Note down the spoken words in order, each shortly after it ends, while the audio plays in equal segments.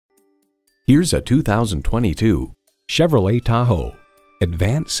Here's a 2022 Chevrolet Tahoe.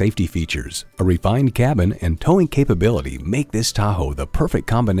 Advanced safety features, a refined cabin, and towing capability make this Tahoe the perfect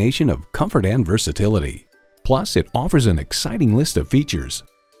combination of comfort and versatility. Plus, it offers an exciting list of features: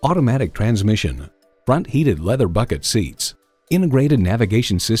 automatic transmission, front heated leather bucket seats, integrated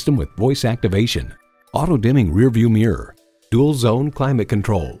navigation system with voice activation, auto-dimming rearview mirror, dual-zone climate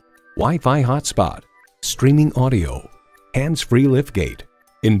control, Wi-Fi hotspot, streaming audio, hands-free liftgate,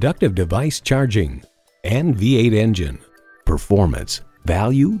 inductive device charging, and V8 engine. Performance,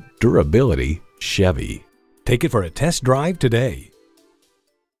 value, durability, Chevy. Take it for a test drive today.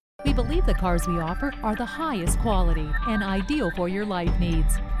 We believe the cars we offer are the highest quality and ideal for your life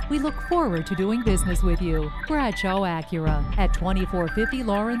needs. We look forward to doing business with you. Bradshaw Acura at 2450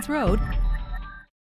 Lawrence Road,